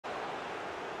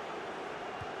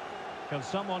Can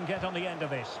someone get on the end of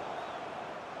this?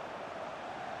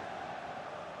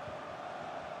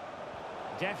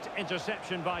 Deft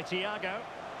interception by Thiago.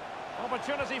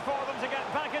 Opportunity for them to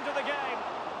get back into the game.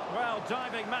 Well,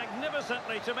 diving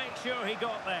magnificently to make sure he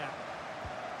got there.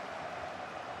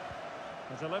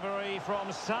 The delivery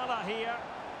from Salah here.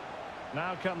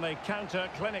 Now can they counter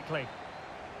clinically?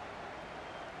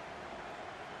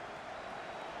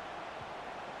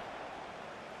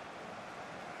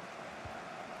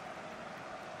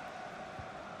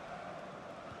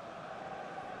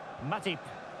 Matip.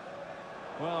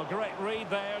 Well, great read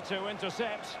there to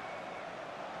intercept.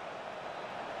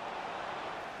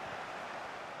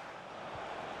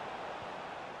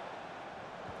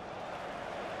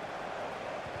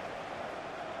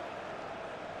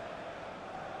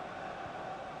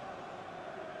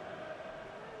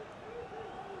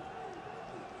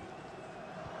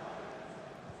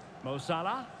 Mo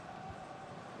Salah.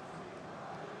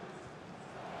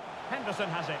 Henderson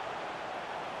has it.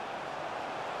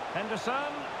 Henderson.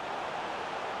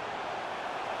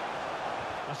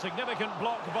 A significant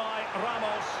block by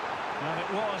Ramos. And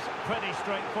it was pretty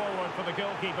straightforward for the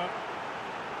goalkeeper.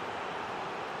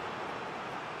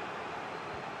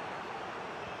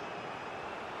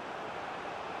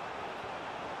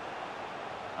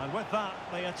 And with that,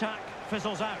 the attack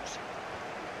fizzles out.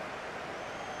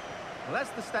 Well, as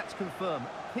the stats confirm,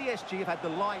 PSG have had the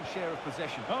lion's share of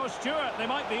possession. Oh, Stuart, they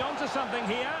might be onto something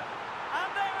here.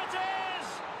 And there it is!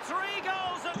 3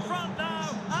 goals in front now.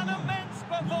 An immense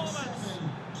performance.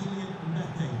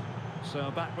 So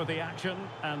back with the action,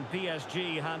 and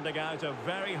PSG handing out a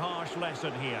very harsh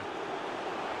lesson here.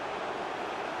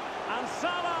 And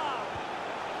Salah!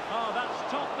 Oh,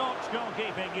 that's top-notch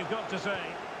goalkeeping, you've got to say.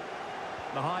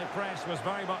 The high press was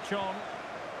very much on.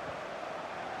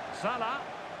 Salah.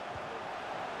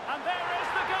 And there is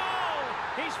the goal!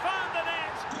 He's found the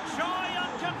net, shy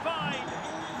and confined.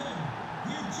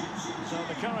 So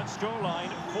the current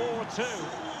scoreline, 4-2.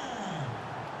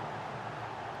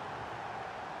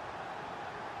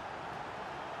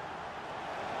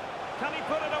 Can he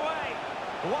put it away?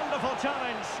 Wonderful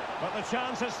challenge, but the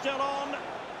chance is still on.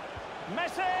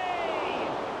 Messi!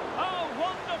 Oh,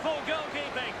 wonderful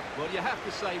goalkeeping. Well, you have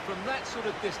to say, from that sort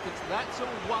of distance, that's a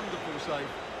wonderful save.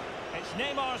 It's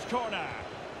Neymar's corner.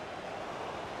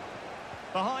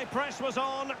 The high press was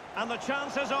on, and the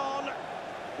chance is on.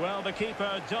 Well, the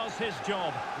keeper does his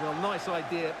job. Well, nice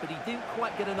idea, but he didn't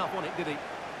quite get enough on it, did he?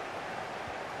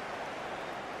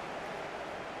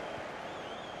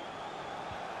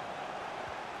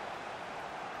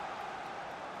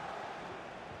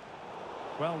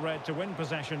 Well read to win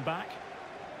possession back.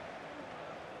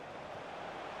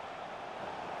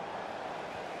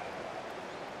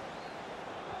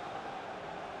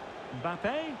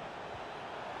 Mbappe.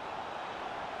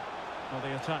 Well,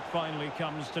 the attack finally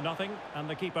comes to nothing, and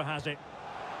the keeper has it.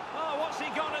 Oh, what's he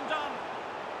gone and done?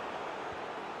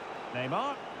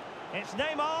 Neymar. It's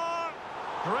Neymar!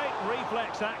 Great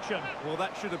reflex action. Well,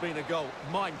 that should have been a goal.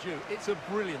 Mind you, it's a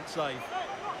brilliant save.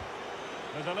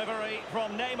 The delivery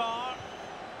from Neymar.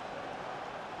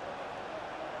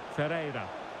 Ferreira.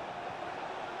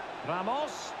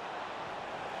 Ramos.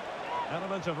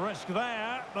 Element of risk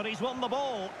there, but he's won the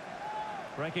ball.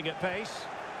 Breaking at pace.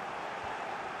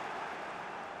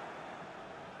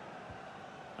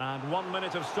 And 1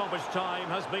 minute of stoppage time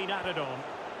has been added on.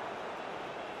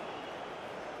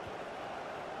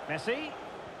 Messi.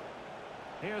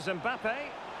 Here's Mbappe.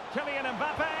 Kylian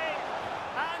Mbappe.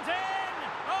 And in!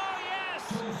 Oh,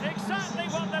 yes! Exactly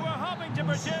what they were hoping to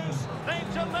produce.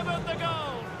 They've delivered the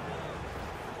goal.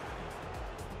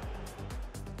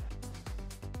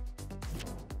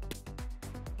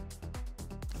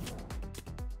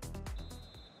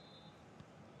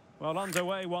 Well,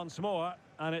 underway once more,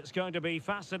 and it's going to be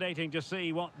fascinating to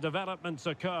see what developments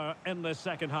occur in this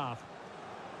second half.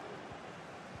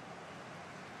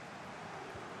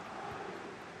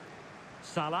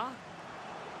 Salah.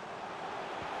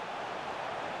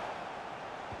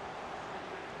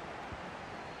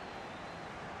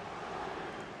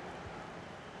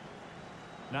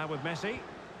 Now with Messi.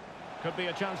 Could be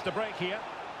a chance to break here.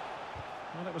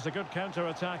 Well, it was a good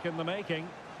counter-attack in the making,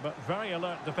 but very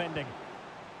alert defending.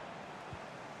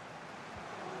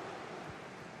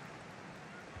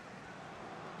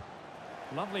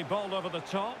 Lovely ball over the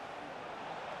top.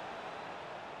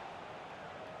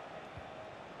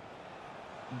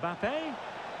 Mbappe.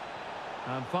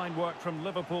 And fine work from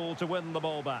Liverpool to win the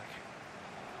ball back.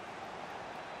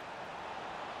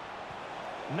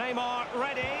 Neymar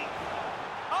ready.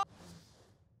 Oh,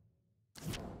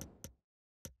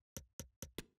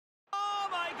 oh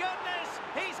my goodness!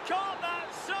 He's caught that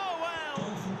so well!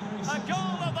 A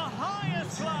goal of the highest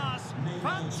class.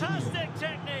 Fantastic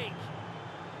technique.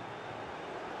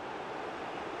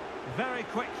 Very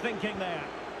quick thinking there.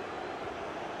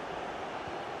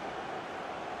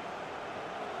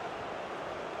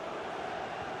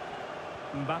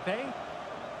 Mbappe.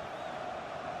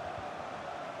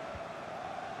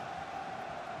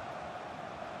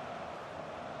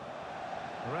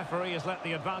 The referee has let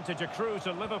the advantage accrue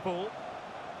to Liverpool.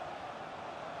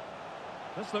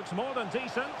 This looks more than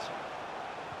decent.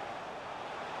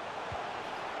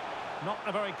 Not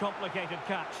a very complicated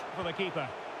catch for the keeper.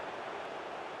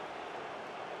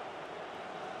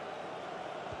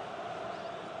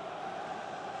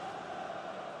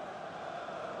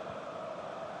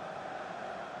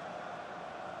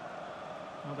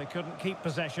 Well, they couldn't keep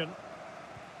possession.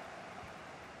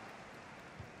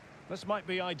 This might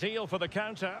be ideal for the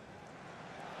counter.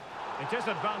 It is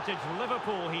advantage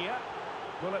Liverpool here.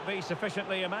 Will it be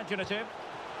sufficiently imaginative?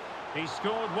 He's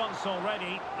scored once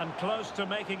already and close to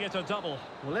making it a double.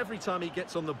 Well, every time he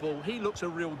gets on the ball, he looks a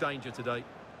real danger today.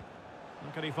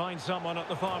 And can he find someone at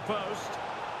the far post?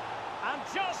 And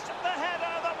just the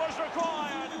header that was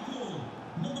required.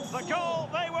 The goal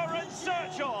they were in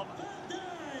search of.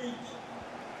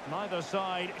 Neither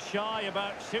side shy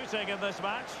about shooting in this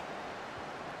match.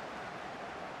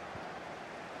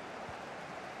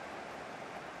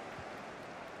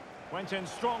 Went in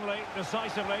strongly,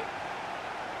 decisively.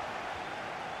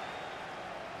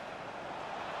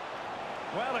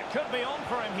 Well, it could be on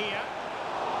for him here.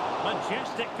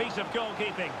 Majestic piece of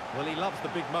goalkeeping. Well, he loves the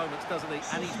big moments, doesn't he?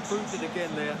 And he's proved it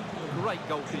again there. Great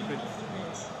goalkeeping.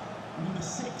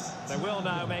 They will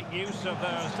now make use of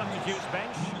their substitutes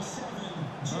bench.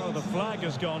 Oh, the flag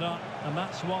has gone up, and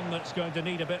that's one that's going to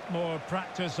need a bit more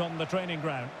practice on the training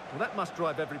ground. Well, that must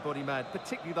drive everybody mad,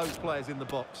 particularly those players in the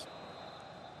box.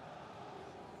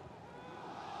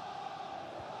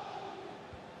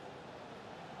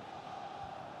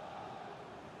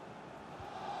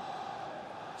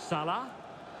 Salah.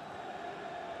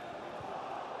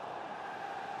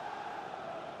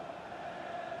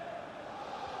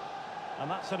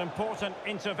 And that's an important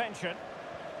intervention.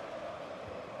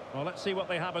 Well, let's see what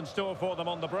they have in store for them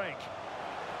on the break.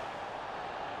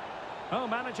 Oh,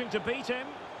 managing to beat him.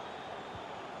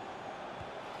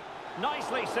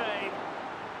 Nicely saved.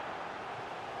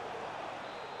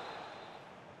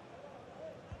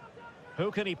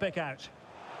 Who can he pick out?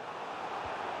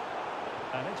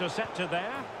 An interceptor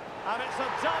there. And it's a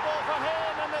double for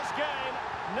him in this game.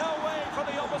 No way for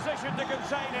the opposition to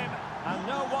contain him. And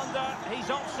no wonder he's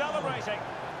off celebrating.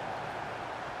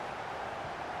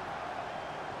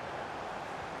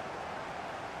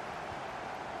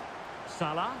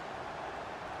 Salah.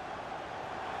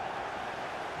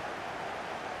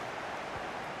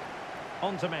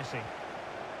 On to Messi.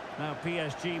 Now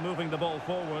PSG moving the ball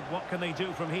forward. What can they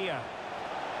do from here?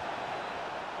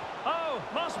 Oh,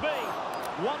 must be.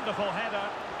 Wonderful header.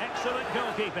 Excellent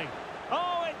goalkeeping.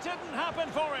 Oh, it didn't happen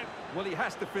for him. Well, he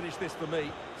has to finish this for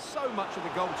me. So much of the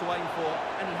goal to aim for,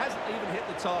 and he hasn't even hit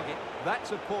the target.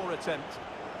 That's a poor attempt.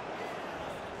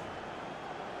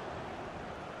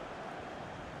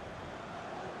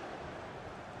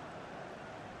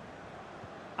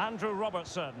 Andrew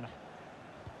Robertson.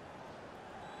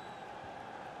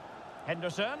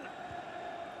 Henderson.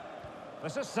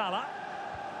 This is Salah.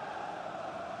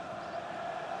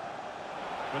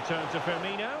 Return to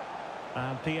Firmino.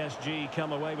 And PSG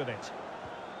come away with it.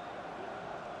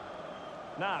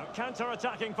 Now,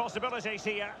 counter-attacking possibilities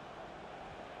here.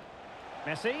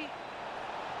 Messi.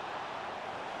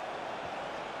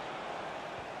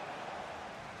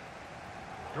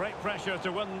 Great pressure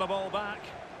to win the ball back.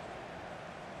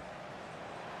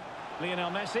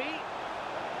 Lionel Messi.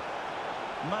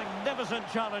 Magnificent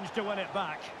challenge to win it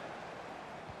back.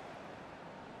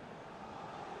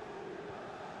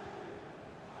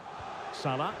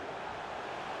 Salah.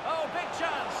 Oh, big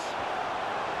chance.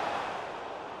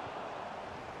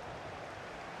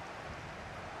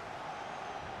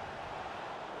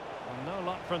 Well, no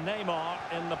luck for Neymar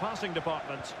in the passing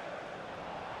department.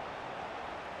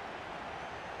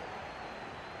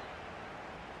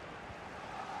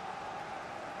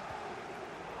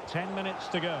 Ten minutes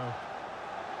to go.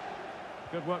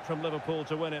 Good work from Liverpool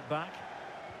to win it back.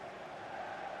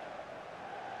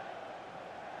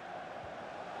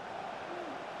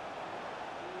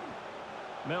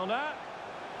 Milner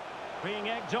being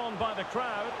egged on by the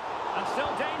crowd, and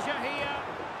still danger here.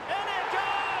 In it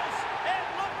goes! It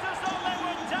looked as though they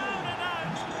were down and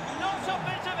out. Not a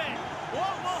bit of it.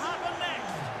 What will happen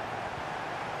next?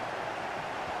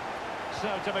 So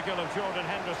typical of Jordan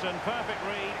Henderson. Perfect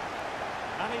read.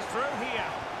 And he's through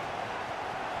here.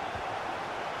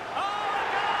 Oh, a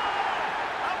goal!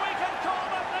 And we can call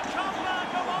that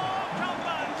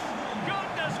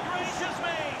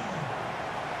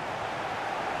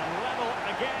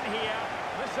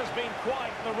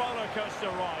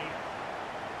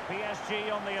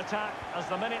PSG on the attack as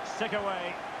the minutes tick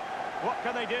away. What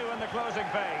can they do in the closing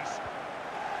phase?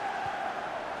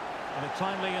 And a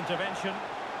timely intervention.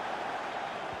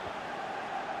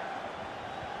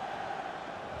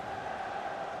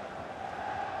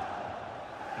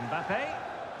 Mbappe.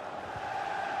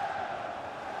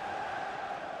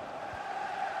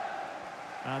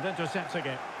 And intercepting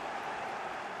it.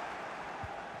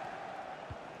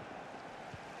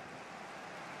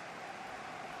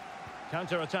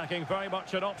 Counter-attacking, very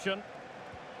much an option.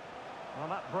 Well,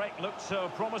 that break looked so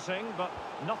promising, but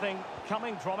nothing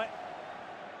coming from it.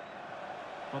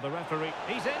 Well, the referee,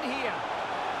 he's in here.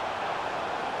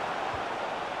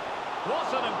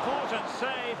 What an important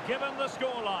save, given the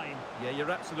scoreline. Yeah, you're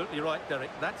absolutely right,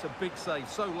 Derek. That's a big save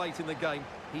so late in the game.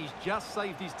 He's just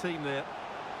saved his team there.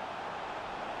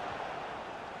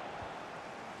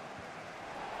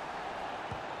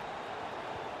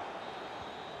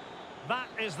 That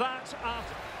is that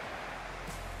after...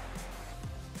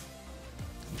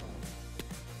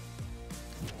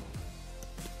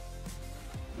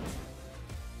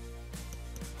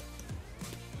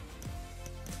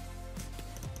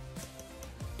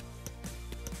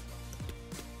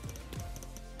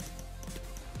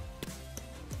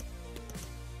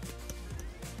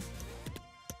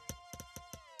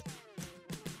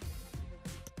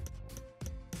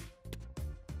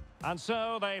 And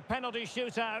so the penalty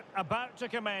shootout about to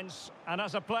commence, and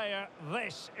as a player,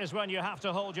 this is when you have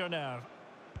to hold your nerve.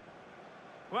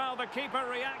 Well, the keeper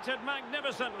reacted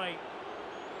magnificently.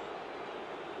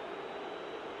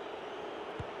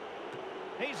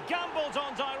 He's gambled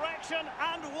on direction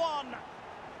and won.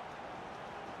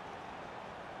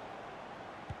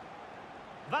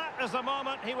 That is the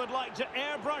moment he would like to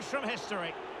airbrush from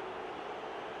history.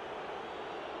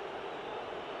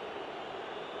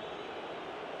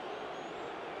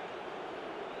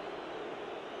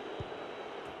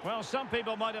 Well, some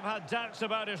people might have had doubts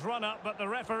about his run-up, but the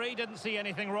referee didn't see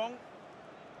anything wrong.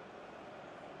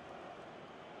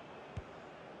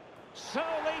 So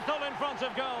lethal in front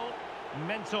of goal.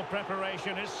 Mental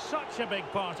preparation is such a big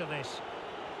part of this.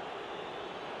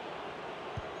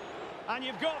 And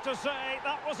you've got to say,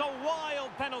 that was a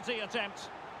wild penalty attempt.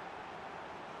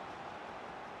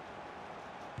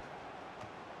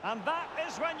 And that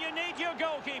is when you need your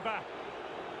goalkeeper.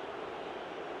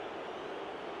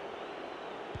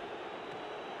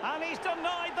 And he's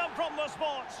denied them from the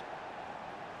spot.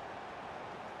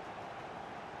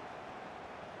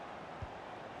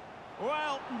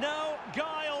 Well, no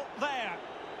guile there.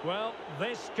 Well,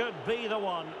 this could be the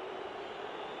one.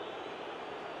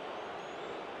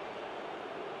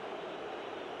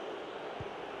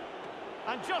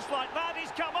 And just like that, he's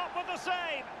come up with the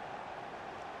save.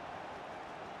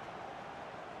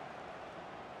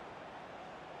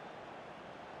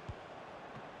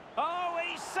 Oh,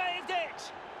 he saved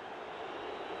it.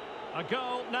 A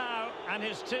goal now, and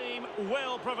his team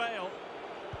will prevail.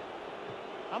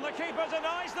 And the keeper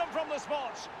denies them from the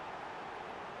spot.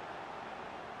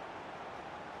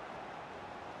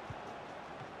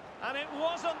 And it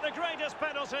wasn't the greatest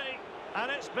penalty,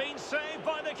 and it's been saved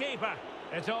by the keeper.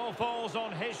 It all falls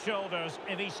on his shoulders.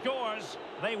 If he scores,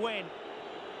 they win.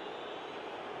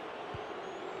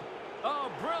 Oh,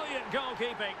 brilliant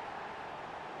goalkeeping.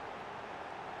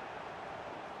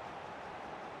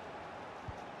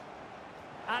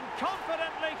 And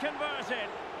confidently converted.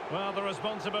 Well, the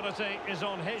responsibility is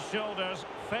on his shoulders.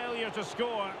 Failure to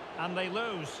score, and they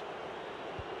lose.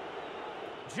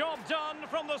 Job done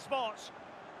from the spot.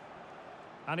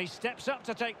 And he steps up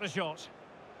to take the shot.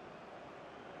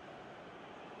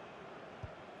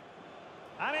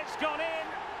 And it's gone in.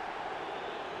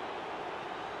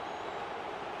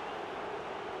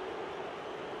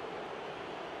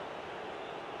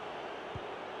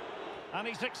 And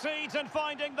he succeeds in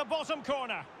finding the bottom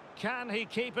corner. Can he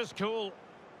keep his cool?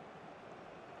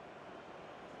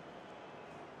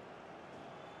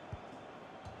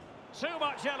 Too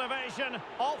much elevation,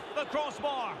 off the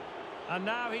crossbar. And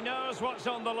now he knows what's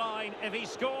on the line. If he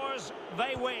scores,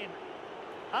 they win.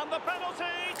 And the penalty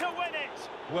to win it.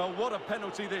 Well, what a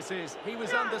penalty this is. He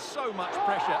was under so much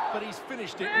pressure, but he's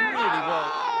finished it really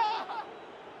well.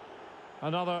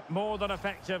 Another more than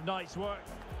effective night's work.